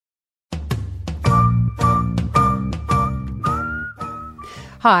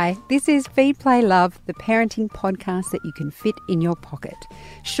Hi, this is Feed, Play, Love, the parenting podcast that you can fit in your pocket.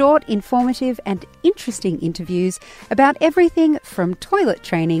 Short, informative and interesting interviews about everything from toilet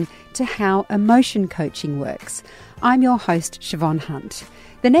training to how emotion coaching works. I'm your host, Siobhan Hunt.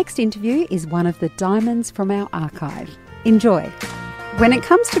 The next interview is one of the diamonds from our archive. Enjoy. When it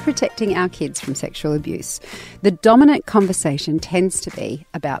comes to protecting our kids from sexual abuse, the dominant conversation tends to be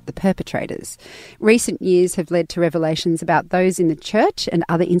about the perpetrators. Recent years have led to revelations about those in the church and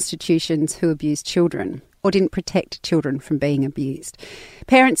other institutions who abuse children or didn't protect children from being abused.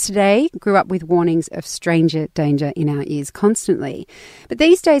 Parents today grew up with warnings of stranger danger in our ears constantly. But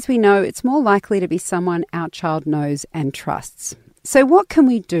these days we know it's more likely to be someone our child knows and trusts. So what can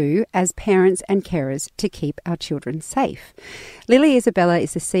we do as parents and carers to keep our children safe? Lily Isabella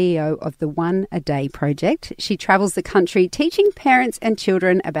is the CEO of the One a Day project. She travels the country teaching parents and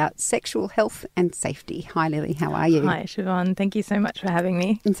children about sexual health and safety. Hi Lily, how are you? Hi Siobhan, thank you so much for having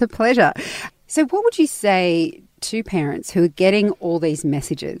me. It's a pleasure. So what would you say to parents who are getting all these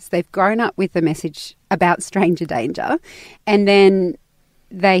messages? They've grown up with the message about stranger danger and then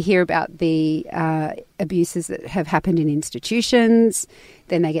they hear about the abuses that have happened in institutions.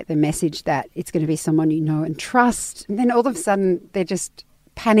 Then they get the message that it's going to be someone you know and trust. And then all of a sudden they're just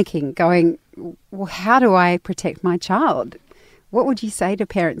panicking, going, well, how do I protect my child? What would you say to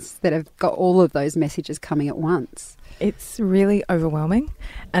parents that have got all of those messages coming at once? It's really overwhelming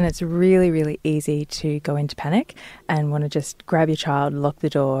and it's really, really easy to go into panic and want to just grab your child, lock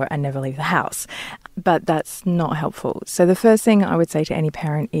the door and never leave the house. But that's not helpful. So the first thing I would say to any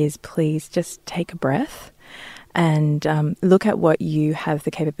parent is please just take a breath and look at what you have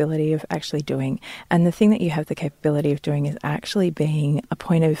the capability of actually doing. And the thing that you have the capability of doing is actually being a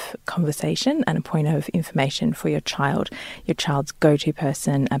point of conversation and a point of information for your child's go-to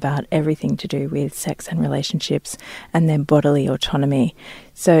person about everything to do with sex and relationships and their bodily autonomy.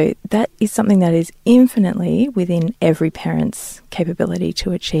 So that is something that is infinitely within every parent's capability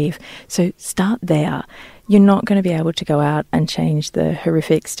to achieve. So start there. You're not going to be able to go out and change the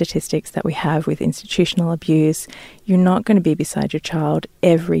horrific statistics that we have with institutional abuse. You're not going to be beside your child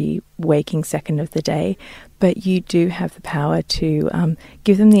every waking second of the day, but you do have the power to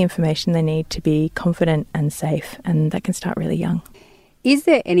give them the information they need to be confident and safe, and that can start really young. Is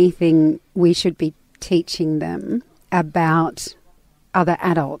there anything we should be teaching them about other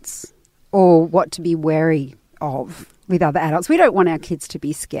adults or what to be wary of with other adults? We don't want our kids to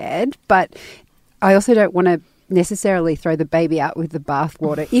be scared, but I also don't want to necessarily throw the baby out with the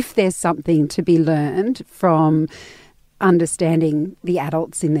bathwater if there's something to be learned from understanding the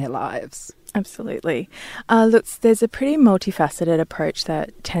adults in their lives. Absolutely. Look, there's a pretty multifaceted approach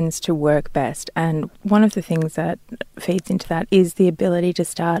that tends to work best. And one of the things that feeds into that is the ability to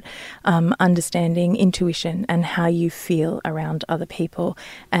start understanding intuition and how you feel around other people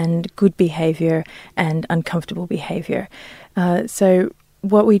and good behaviour and uncomfortable behaviour. So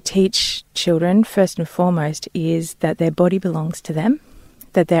what we teach children first and foremost is that their body belongs to them,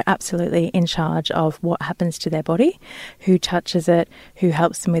 that they're absolutely in charge of what happens to their body, who touches it, who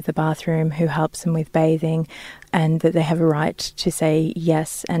helps them with the bathroom, who helps them with bathing, and that they have a right to say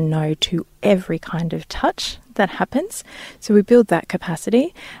yes and no to every kind of touch that happens. So we build that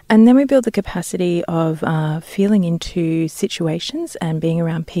capacity, and then we build the capacity of feeling into situations and being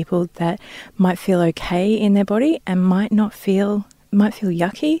around people that might feel okay in their body and might feel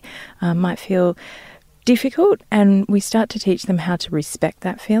yucky, might feel difficult, and we start to teach them how to respect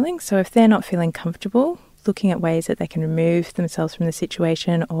that feeling. So if they're not feeling comfortable, looking at ways that they can remove themselves from the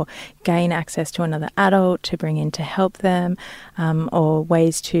situation or gain access to another adult to bring in to help them, or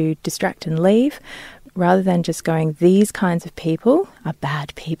ways to distract and leave, rather than just going, these kinds of people are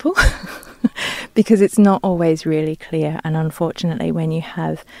bad people, because it's not always really clear. And unfortunately, when you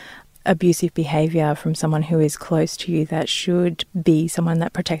have abusive behaviour from someone who is close to you that should be someone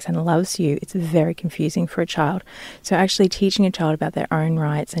that protects and loves you, it's very confusing for a child. So actually teaching a child about their own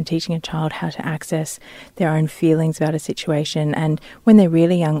rights and teaching a child how to access their own feelings about a situation, and when they're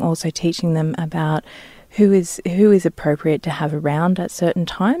really young, also teaching them about who is appropriate to have around at certain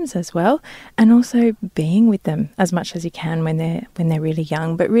times as well, and also being with them as much as you can when they're really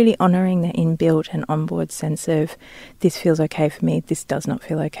young, but really honouring their inbuilt and onboard sense of this feels okay for me, this does not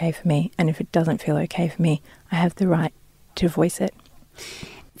feel okay for me, and if it doesn't feel okay for me, I have the right to voice it.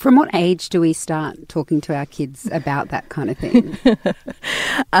 From what age do we start talking to our kids about that kind of thing?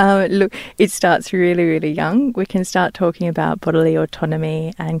 Look, it starts really, really young. We can start talking about bodily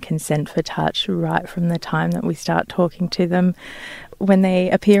autonomy and consent for touch right from the time that we start talking to them when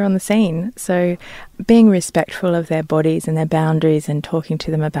they appear on the scene. So being respectful of their bodies and their boundaries and talking to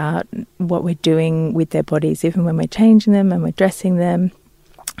them about what we're doing with their bodies, even when we're changing them and we're dressing them,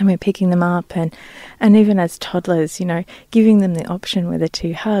 and we're picking them up, and even as toddlers, you know, giving them the option whether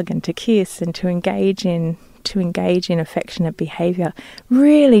to hug and to kiss and to engage in affectionate behaviour.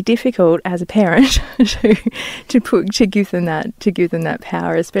 Really difficult as a parent to give them that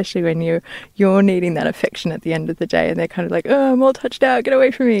power, especially when you're needing that affection at the end of the day, and they're kind of like, oh, I'm all touched out, get away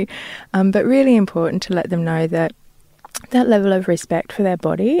from me. But really important to let them know that level of respect for their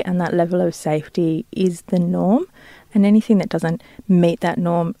body and that level of safety is the norm, and anything that doesn't meet that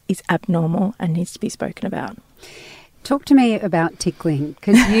norm is abnormal and needs to be spoken about. Talk to me about tickling,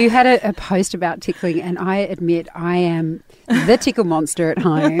 because you had a post about tickling, and I admit I am the tickle monster at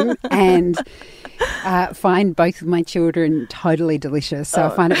home and find both of my children totally delicious. So I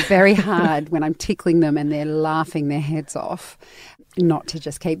find it very hard when I'm tickling them and they're laughing their heads off not to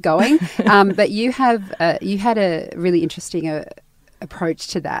just keep going. But you had a really interesting approach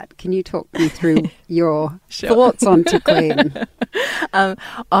to that. Can you talk me through your thoughts on tickling?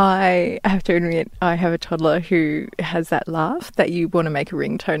 I have to admit, I have a toddler who has that laugh that you want to make a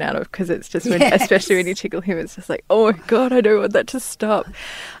ringtone out of, because it's just, especially when you tickle him, it's just like, oh my God, I don't want that to stop.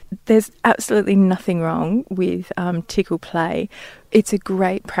 There's absolutely nothing wrong with tickle play. It's a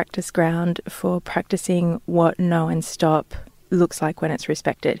great practice ground for practicing what no and stop looks like when it's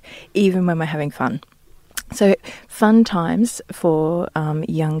respected, even when we're having fun. So fun times for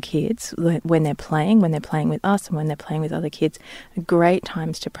young kids when they're playing with us and when they're playing with other kids, are great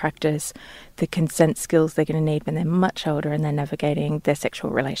times to practice the consent skills they're going to need when they're much older and they're navigating their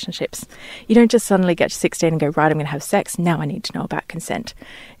sexual relationships. You don't just suddenly get to 16 and go, right, I'm going to have sex, now I need to know about consent.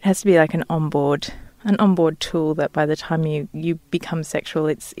 It has to be like an onboard tool that by the time you become sexual,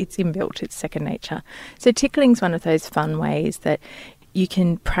 it's inbuilt, it's second nature. So tickling's one of those fun ways that you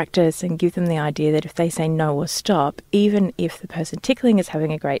can practice and give them the idea that if they say no or stop, even if the person tickling is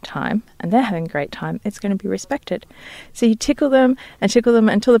having a great time and they're having a great time, it's going to be respected. So you tickle them until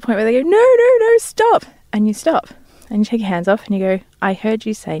the point where they go, no, stop. And you stop. And you take your hands off and you go, I heard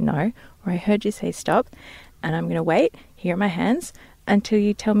you say no, or I heard you say stop, and I'm going to wait, here are my hands, until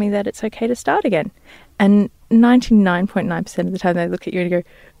you tell me that it's okay to start again. And 99.9% of the time they look at you and you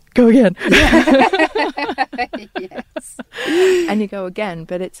go again. Yes. And you go again.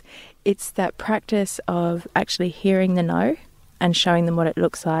 But it's that practice of actually hearing the no and showing them what it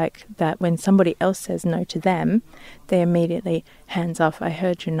looks like, that when somebody else says no to them, they immediately, hands off, I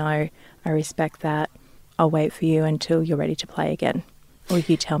heard you no, I respect that, I'll wait for you until you're ready to play again. Or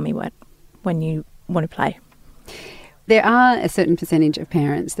you tell me when you want to play. There are a certain percentage of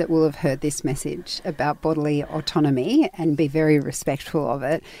parents that will have heard this message about bodily autonomy and be very respectful of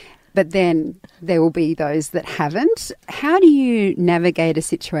it. But then there will be those that haven't. How do you navigate a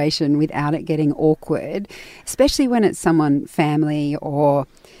situation without it getting awkward, especially when it's someone, family or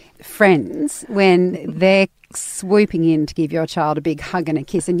friends, when they're swooping in to give your child a big hug and a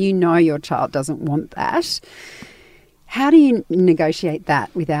kiss and you know your child doesn't want that? How do you negotiate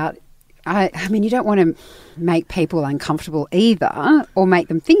that without... I mean, you don't want to make people uncomfortable either, or make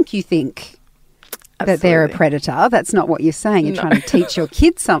them think you think that they're a predator. That's not what you're saying. You're trying to teach your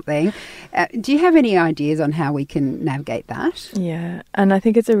kids something. Do you have any ideas on how we can navigate that? Yeah, and I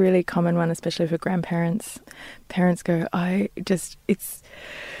think it's a really common one, especially for grandparents. Parents go,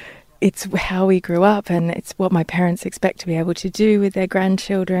 it's how we grew up and it's what my parents expect to be able to do with their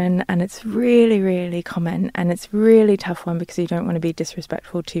grandchildren, and it's really, really common, and it's really tough one because you don't want to be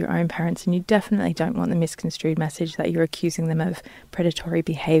disrespectful to your own parents, and you definitely don't want the misconstrued message that you're accusing them of predatory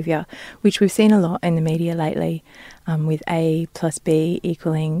behaviour, which we've seen a lot in the media lately, with A plus B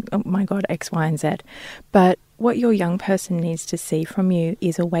equaling, oh my God, X, Y and Z. But what your young person needs to see from you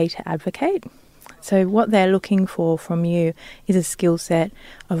is a way to advocate. So what they're looking for from you is a skill set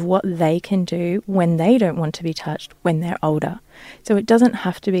of what they can do when they don't want to be touched when they're older. So it doesn't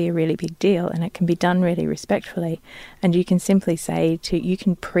have to be a really big deal, and it can be done really respectfully. And you can simply you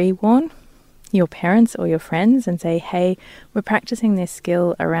can pre-warn your parents or your friends and say, hey, we're practicing this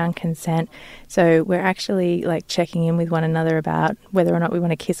skill around consent. So we're actually like checking in with one another about whether or not we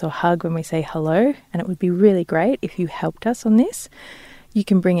want to kiss or hug when we say hello. And it would be really great if you helped us on this. You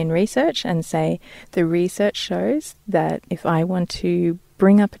can bring in research and say, the research shows that if I want to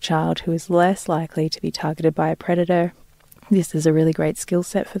bring up a child who is less likely to be targeted by a predator, this is a really great skill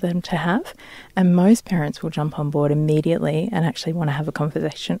set for them to have. And most parents will jump on board immediately and actually want to have a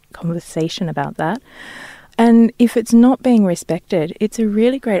conversation about that. And if it's not being respected, it's a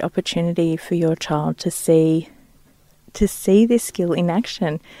really great opportunity for your child to see this skill in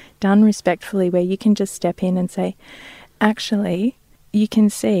action, done respectfully, where you can just step in and say, actually, you can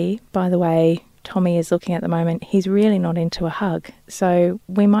see, by the way Tommy is looking at the moment, he's really not into a hug. So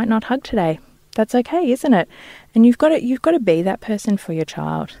we might not hug today. That's okay, isn't it? And you've got to be that person for your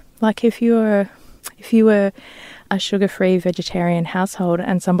child. Like if you were a sugar-free vegetarian household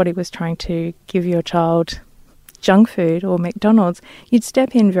and somebody was trying to give your child junk food or McDonald's, you'd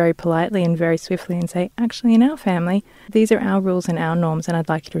step in very politely and very swiftly and say, actually, in our family, these are our rules and our norms and I'd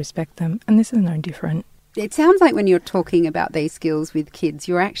like you to respect them. And this is no different. It sounds like when you're talking about these skills with kids,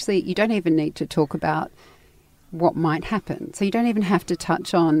 you don't even need to talk about what might happen. So you don't even have to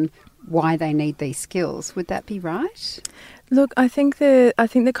touch on why they need these skills. Would that be right? Look, I think the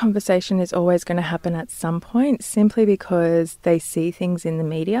conversation is always going to happen at some point, simply because they see things in the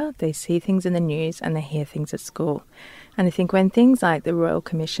media, they see things in the news, and they hear things at school. And I think when things like the Royal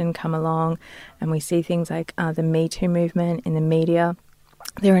Commission come along and we see things like the Me Too movement in the media,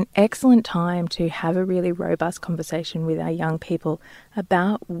 they're an excellent time to have a really robust conversation with our young people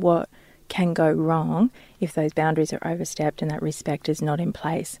about what can go wrong if those boundaries are overstepped and that respect is not in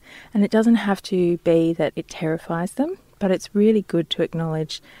place. And it doesn't have to be that it terrifies them, but it's really good to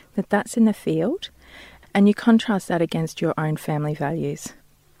acknowledge that that's in the field, and you contrast that against your own family values.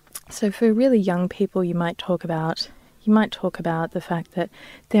 So for really young people, you might talk about the fact that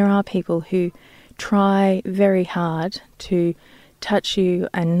there are people who try very hard to touch you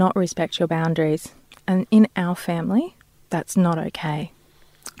and not respect your boundaries. And in our family, that's not okay.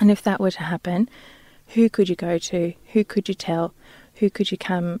 And if that were to happen, who could you go to? Who could you tell? Who could you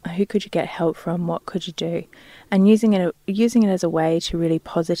get help from? What could you do? And using it as a way to really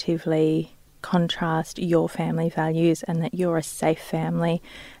positively contrast your family values and that you're a safe family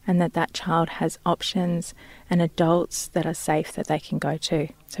and that child has options and adults that are safe that they can go to.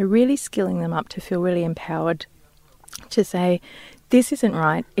 So really skilling them up to feel really empowered to say, this isn't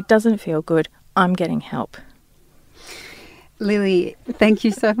right, it doesn't feel good, I'm getting help. Lily, thank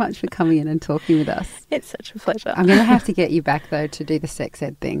you so much for coming in and talking with us. It's such a pleasure. I'm going to have to get you back, though, to do the sex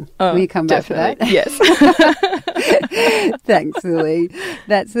ed thing. Will you come back for that? Yes. Thanks, Lily.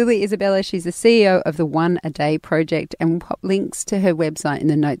 That's Lily Isabella. She's the CEO of the One a Day Project, and we'll pop links to her website in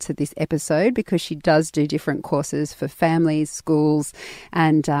the notes of this episode because she does do different courses for families, schools,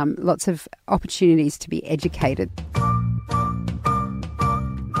 and lots of opportunities to be educated.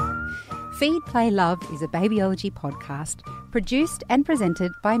 Feed, Play, Love is a babyology podcast produced and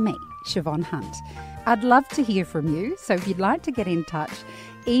presented by me, Siobhan Hunt. I'd love to hear from you, so if you'd like to get in touch,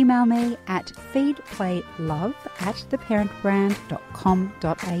 email me at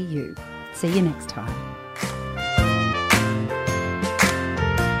feedplaylove@theparentbrand.com.au. See you next time.